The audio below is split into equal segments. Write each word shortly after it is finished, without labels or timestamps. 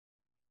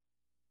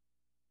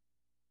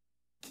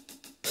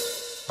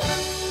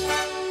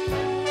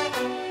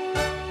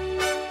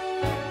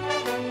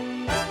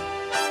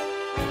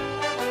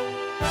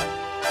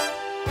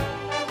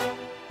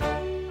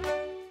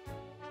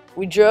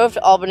we drove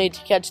to Albany to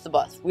catch the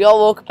bus. We all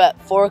woke up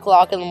at 4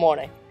 o'clock in the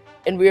morning,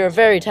 and we were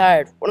very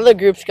tired. One of the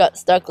groups got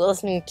stuck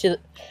listening to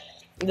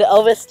the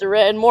Elvis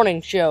Duran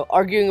morning show,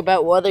 arguing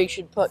about whether you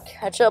should put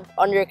ketchup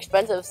on your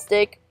expensive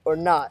steak or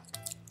not.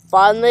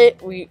 Finally,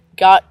 we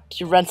got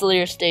to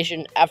Rensselaer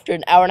Station after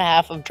an hour and a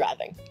half of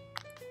driving.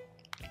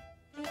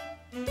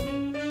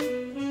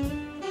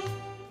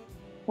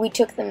 We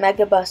took the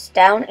megabus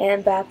down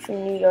and back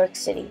from New York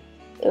City.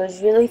 It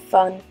was really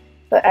fun,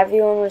 but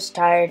everyone was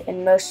tired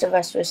and most of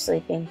us were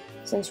sleeping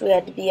since we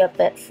had to be up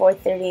at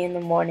 4:30 in the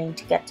morning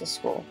to get to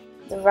school.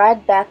 The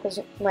ride back was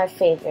my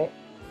favorite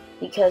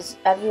because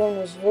everyone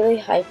was really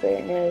hyper,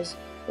 and it was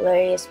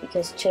hilarious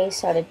because Chase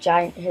had a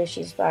giant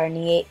Hershey's bar and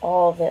he ate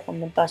all of it on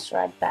the bus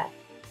ride back.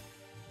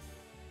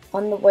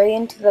 On the way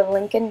into the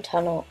Lincoln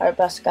Tunnel, our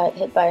bus got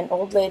hit by an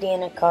old lady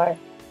in a car,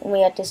 and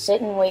we had to sit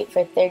and wait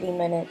for 30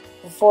 minutes.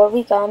 Before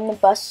we got on the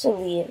bus to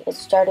leave, it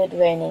started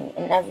raining,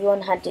 and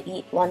everyone had to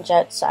eat lunch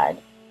outside,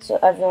 so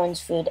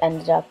everyone's food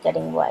ended up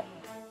getting wet.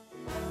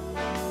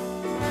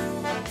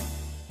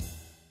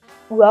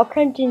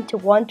 Welcomed into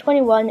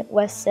 121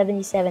 West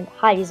 77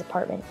 Heidi's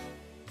apartment.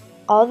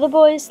 All the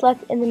boys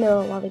slept in the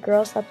middle while the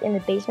girls slept in the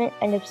basement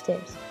and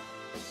upstairs.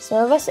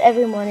 Some of us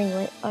every morning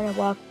went on a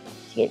walk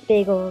to get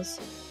bagels,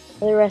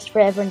 for the rest for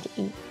everyone to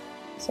eat.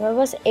 Some of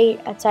us ate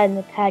outside in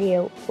the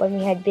patio when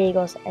we had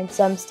bagels, and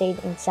some stayed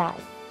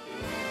inside.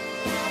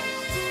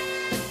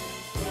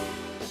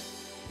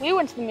 We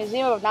went to the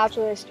Museum of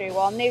Natural History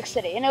while in New York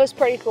City, and it was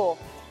pretty cool.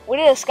 We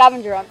did a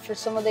scavenger hunt for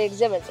some of the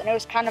exhibits, and it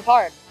was kind of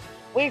hard.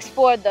 We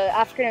explored the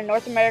African and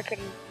North American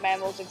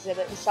mammals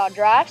exhibit and saw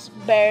giraffes,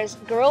 bears,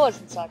 gorillas,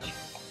 and such.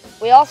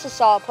 We also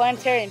saw a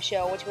planetarium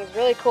show, which was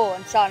really cool,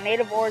 and saw a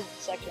native origin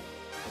section.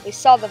 We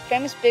saw the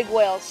famous big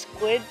whales,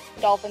 squid,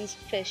 dolphins,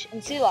 fish,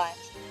 and sea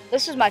lions.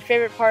 This was my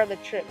favorite part of the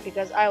trip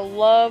because I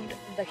loved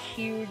the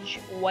huge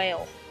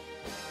whale.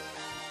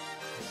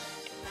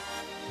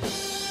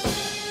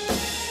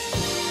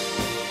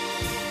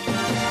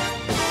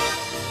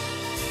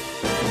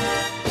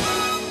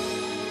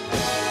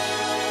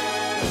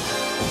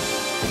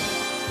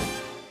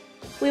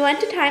 We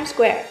went to Times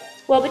Square.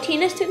 While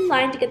Bettina stood in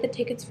line to get the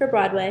tickets for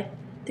Broadway,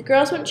 the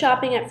girls went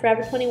shopping at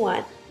Forever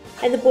 21,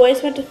 and the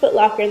boys went to Foot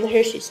Locker in the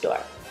Hershey store.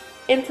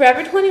 In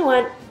Forever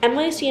 21,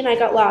 Emily C. and I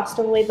got lost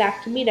on the way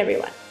back to meet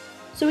everyone,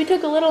 so we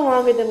took a little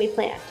longer than we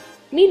planned.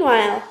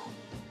 Meanwhile,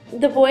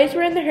 the boys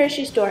were in the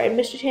Hershey store, and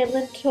Mr.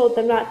 Chamberlain told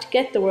them not to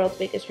get the world's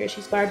biggest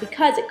Hershey's bar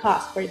because it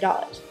cost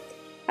 $40.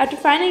 After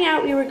finding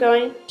out we were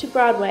going to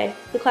Broadway,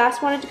 the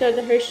class wanted to go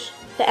to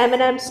the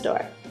M&M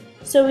store,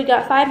 so we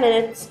got 5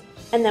 minutes,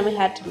 and then we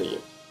had to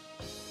leave.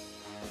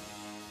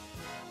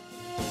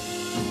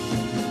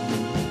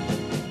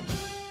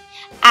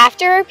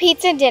 After our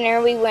pizza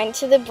dinner, we went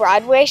to the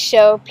Broadway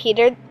show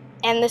Peter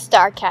and the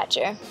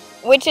Starcatcher,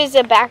 which is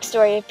a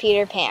backstory of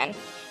Peter Pan.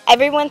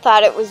 Everyone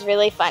thought it was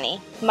really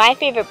funny. My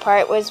favorite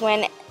part was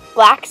when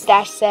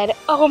Blackstash said,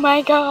 "Oh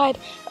my God,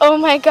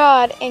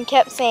 and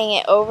kept saying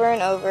it over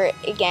and over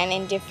again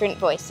in different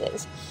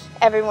voices.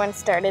 Everyone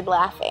started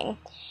laughing.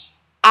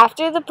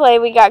 After the play,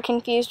 we got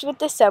confused with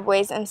the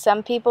subways and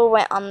some people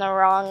went on the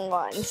wrong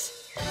ones,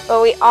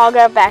 but we all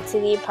got back to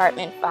the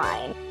apartment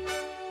fine.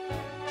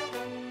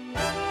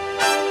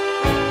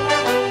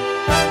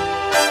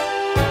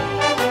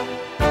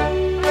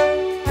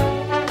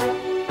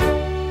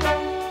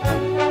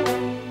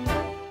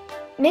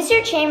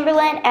 Mr.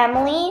 Chamberlain,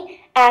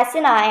 Emily, S,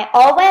 and I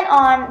all went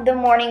on the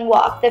morning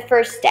walk the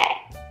first day.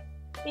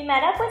 We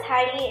met up with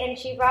Heidi and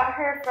she brought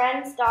her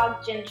friend's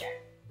dog Ginger.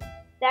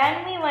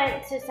 Then we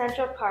went to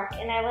Central Park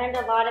and I learned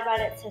a lot about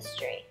its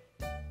history.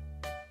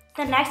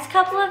 The next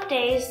couple of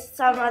days,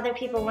 some other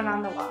people went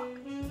on the walk.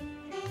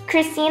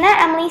 Christina,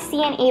 Emily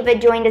C, and Ava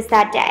joined us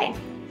that day.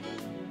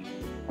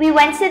 We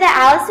went to the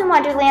Alice in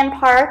Wonderland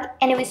Park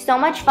and it was so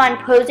much fun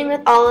posing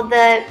with all of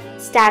the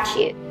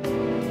statues.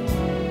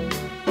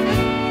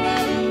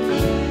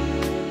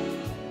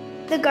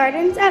 The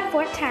gardens at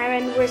Fort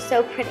Tarrant were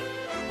so pretty.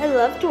 I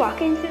loved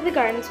walking through the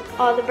gardens with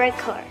all the bright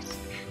colors.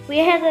 We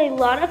had a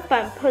lot of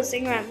fun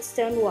posing around the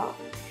stone wall.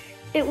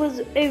 It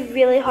was a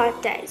really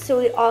hot day, so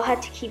we all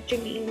had to keep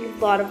drinking a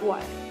lot of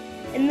water.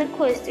 In the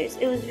cloisters,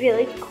 it was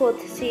really cool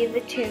to see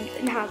the tombs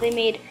and how they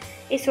made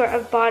a sort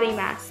of body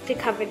mask to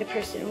cover the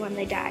person when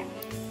they died.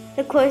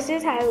 The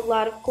cloisters had a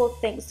lot of cool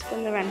things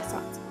from the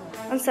Renaissance.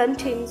 On some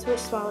tombs were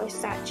smaller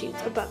statues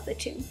above the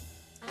tomb.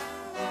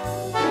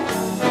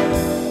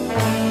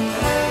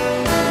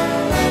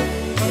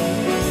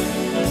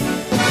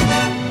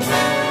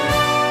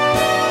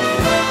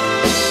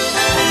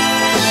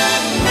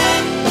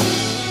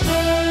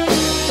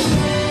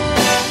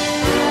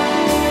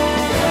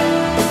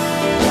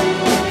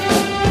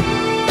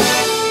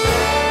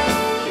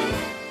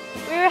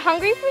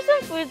 Hungry for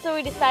some food, so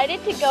we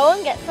decided to go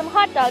and get some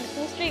hot dogs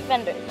from street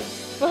vendors.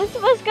 Most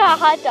of us got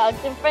hot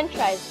dogs and french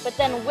fries, but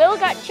then Will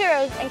got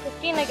churros and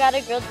Christina got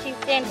a grilled cheese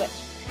sandwich.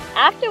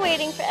 After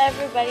waiting for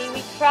everybody,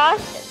 we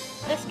crossed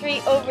the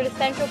street over to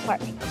Central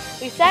Park.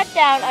 We sat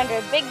down under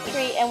a big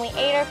tree and we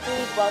ate our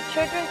food while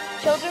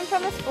children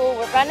from the school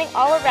were running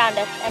all around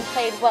us and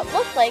played what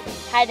looked like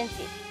hide and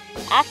seek.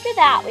 After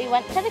that, we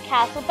went to the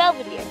Castle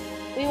Belvedere.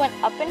 We went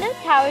up into the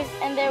towers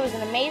and there was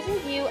an amazing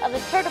view of the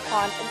turtle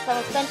pond in some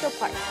of Central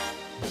Park.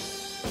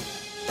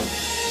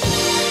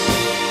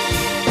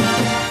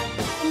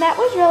 And that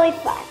was really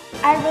fun.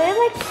 I really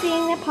liked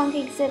seeing the punk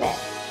exhibit.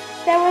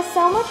 There was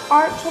so much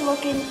art to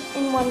look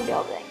in one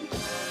building.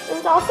 It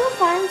was also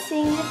fun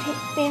seeing the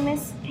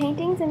famous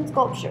paintings and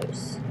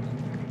sculptures.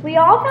 We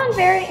all found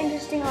very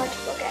interesting art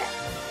to look at.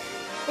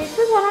 This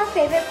was one of our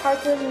favorite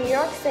parts of New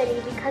York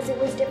City because it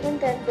was different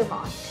than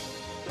Vermont.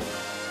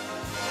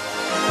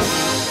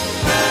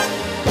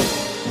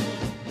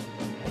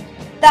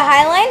 The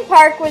Highline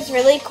Park was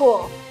really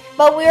cool,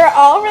 but we were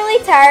all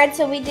really tired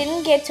so we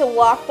didn't get to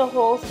walk the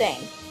whole thing.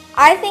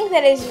 I think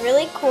that is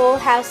really cool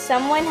how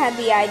someone had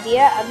the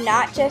idea of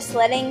not just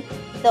letting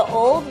the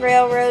old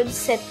railroads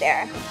sit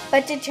there,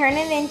 but to turn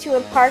it into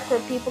a park where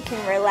people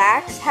can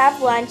relax,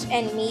 have lunch,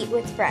 and meet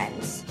with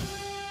friends.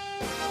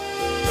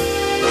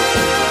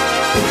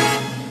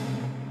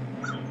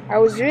 I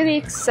was really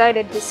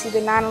excited to see the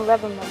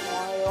 9/11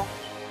 memorial,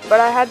 but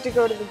I had to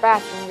go to the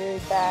bathroom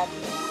really bad,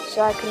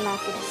 so I could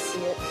not get to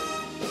see it.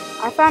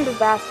 I found a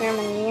bathroom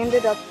and we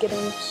ended up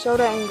getting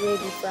soda and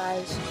gravy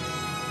fries.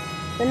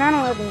 The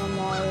 9/11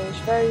 memorial is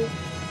very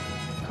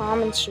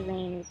calm and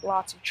serene with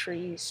lots of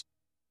trees.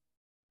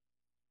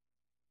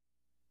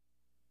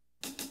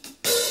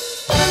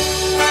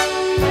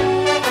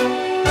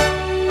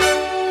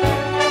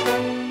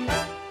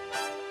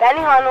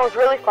 Benihana was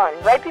really fun.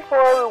 Right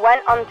before we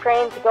went on the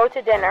train to go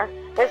to dinner,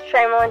 Miss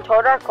Tramelin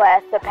told our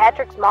class that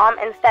Patrick's mom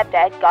and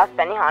stepdad got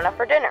Benihana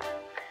for dinner.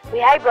 We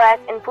had glass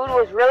and food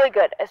was really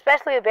good,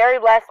 especially a berry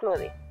blast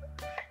smoothie.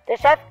 The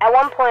chef at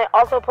one point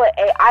also put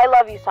a I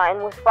love you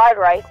sign with fried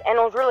rice and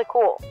it was really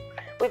cool.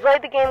 We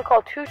played the game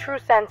called 2 true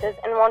sentences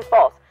and 1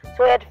 false,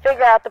 so we had to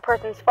figure out the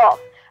person's false.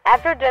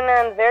 After dinner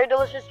and very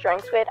delicious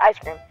drinks, we had ice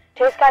cream.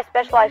 Taste Guy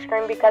special ice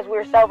cream because we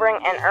were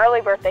celebrating an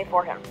early birthday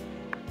for him.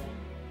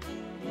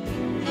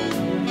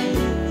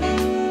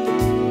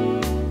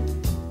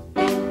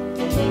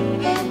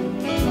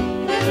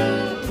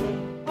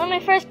 When we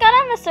first got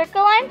on the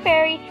Circle Line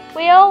ferry,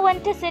 we all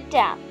went to sit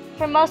down.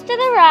 For most of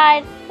the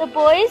ride, the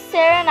boys,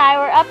 Sarah, and I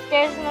were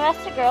upstairs and the rest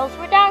of the girls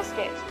were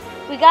downstairs.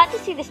 We got to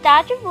see the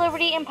Statue of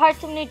Liberty and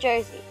parts of New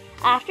Jersey.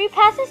 After we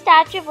passed the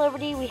Statue of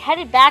Liberty, we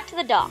headed back to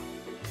the dock.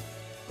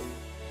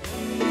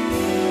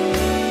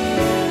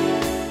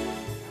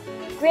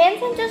 Grand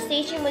Central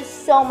Station was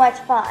so much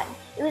fun.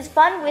 It was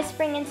fun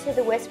whispering into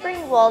the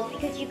whispering walls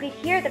because you could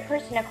hear the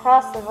person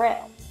across the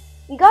room.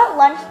 We got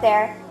lunch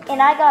there,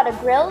 and I got a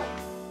grilled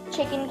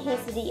chicken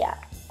quesadilla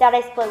that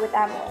I split with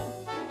Emily.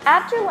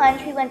 After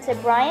lunch, we went to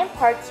Bryant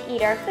Park to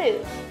eat our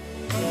food.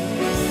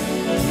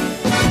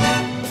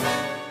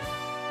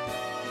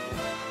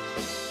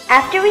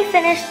 After we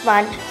finished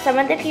lunch, some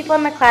of the people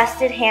in the class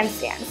did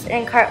handstands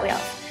and cartwheels.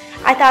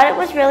 I thought it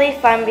was really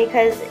fun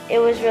because it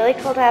was really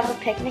cool to have a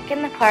picnic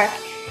in the park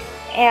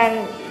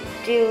and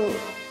do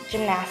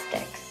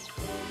gymnastics.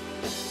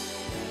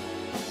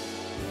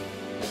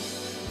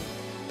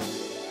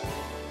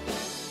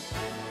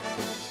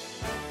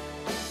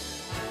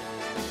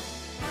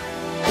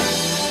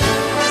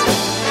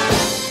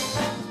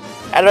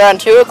 At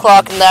around 2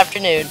 o'clock in the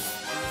afternoon,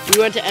 we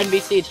went to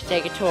NBC to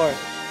take a tour.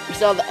 We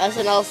saw the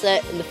SNL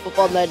set and the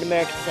Football Night in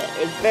America set.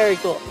 It was very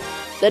cool.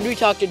 Then we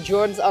talked to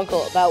Jordan's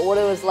uncle about what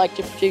it was like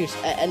to produce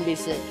at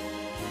NBC.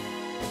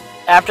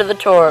 After the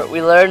tour,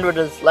 we learned what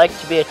it was like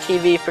to be a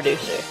TV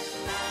producer.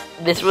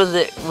 This was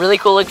a really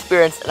cool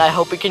experience and I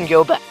hope we can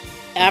go back.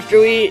 After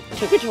we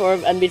took a tour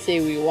of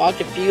NBC, we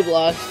walked a few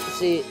blocks to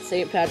see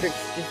St. Patrick's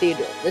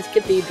Cathedral. This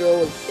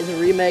cathedral is a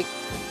remake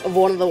of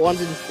one of the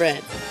ones in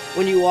France.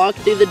 When you walk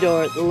through the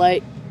door,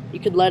 you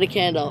could light a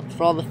candle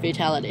for all the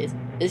fatalities.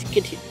 This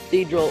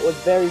cathedral was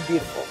very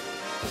beautiful.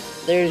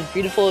 There's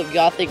beautiful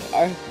Gothic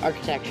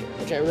architecture,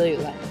 which I really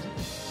liked.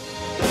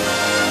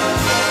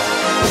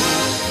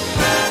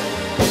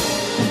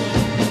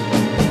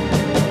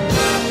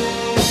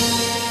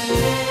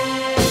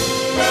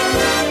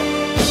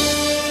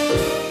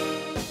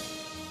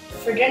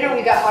 For dinner,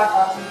 we got hot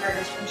dogs and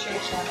burgers from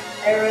Shake Shack.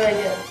 I really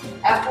did.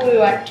 After we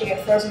went to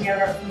get frozen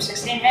yogurt from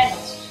 16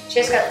 Handles,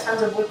 Chase got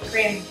tons of whipped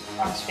cream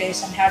on his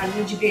face and had a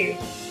huge beer.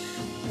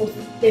 We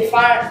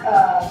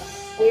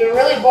were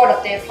really bored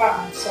at the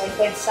apartment, so we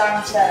played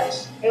Silent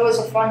Saturdays. It was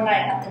a fun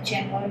night at the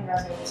Chamberlain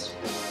residence.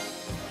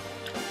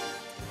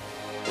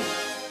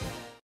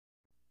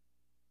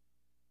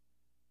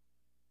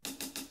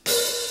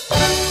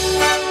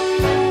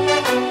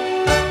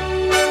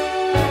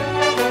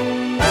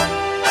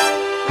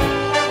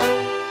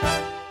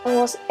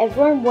 Almost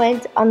everyone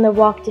went on the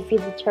walk to feed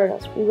the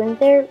turtles. We went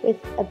there with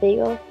a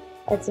bagel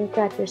and some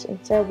crackers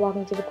and started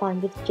walking to the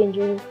pond with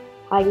Ginger,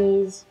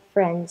 Heidi's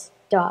friend's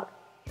dog.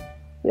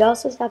 We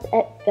also stopped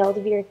at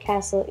Belvedere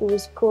Castle. It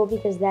was cool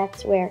because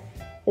that's where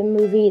the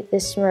movie The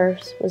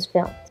Smurfs was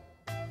filmed.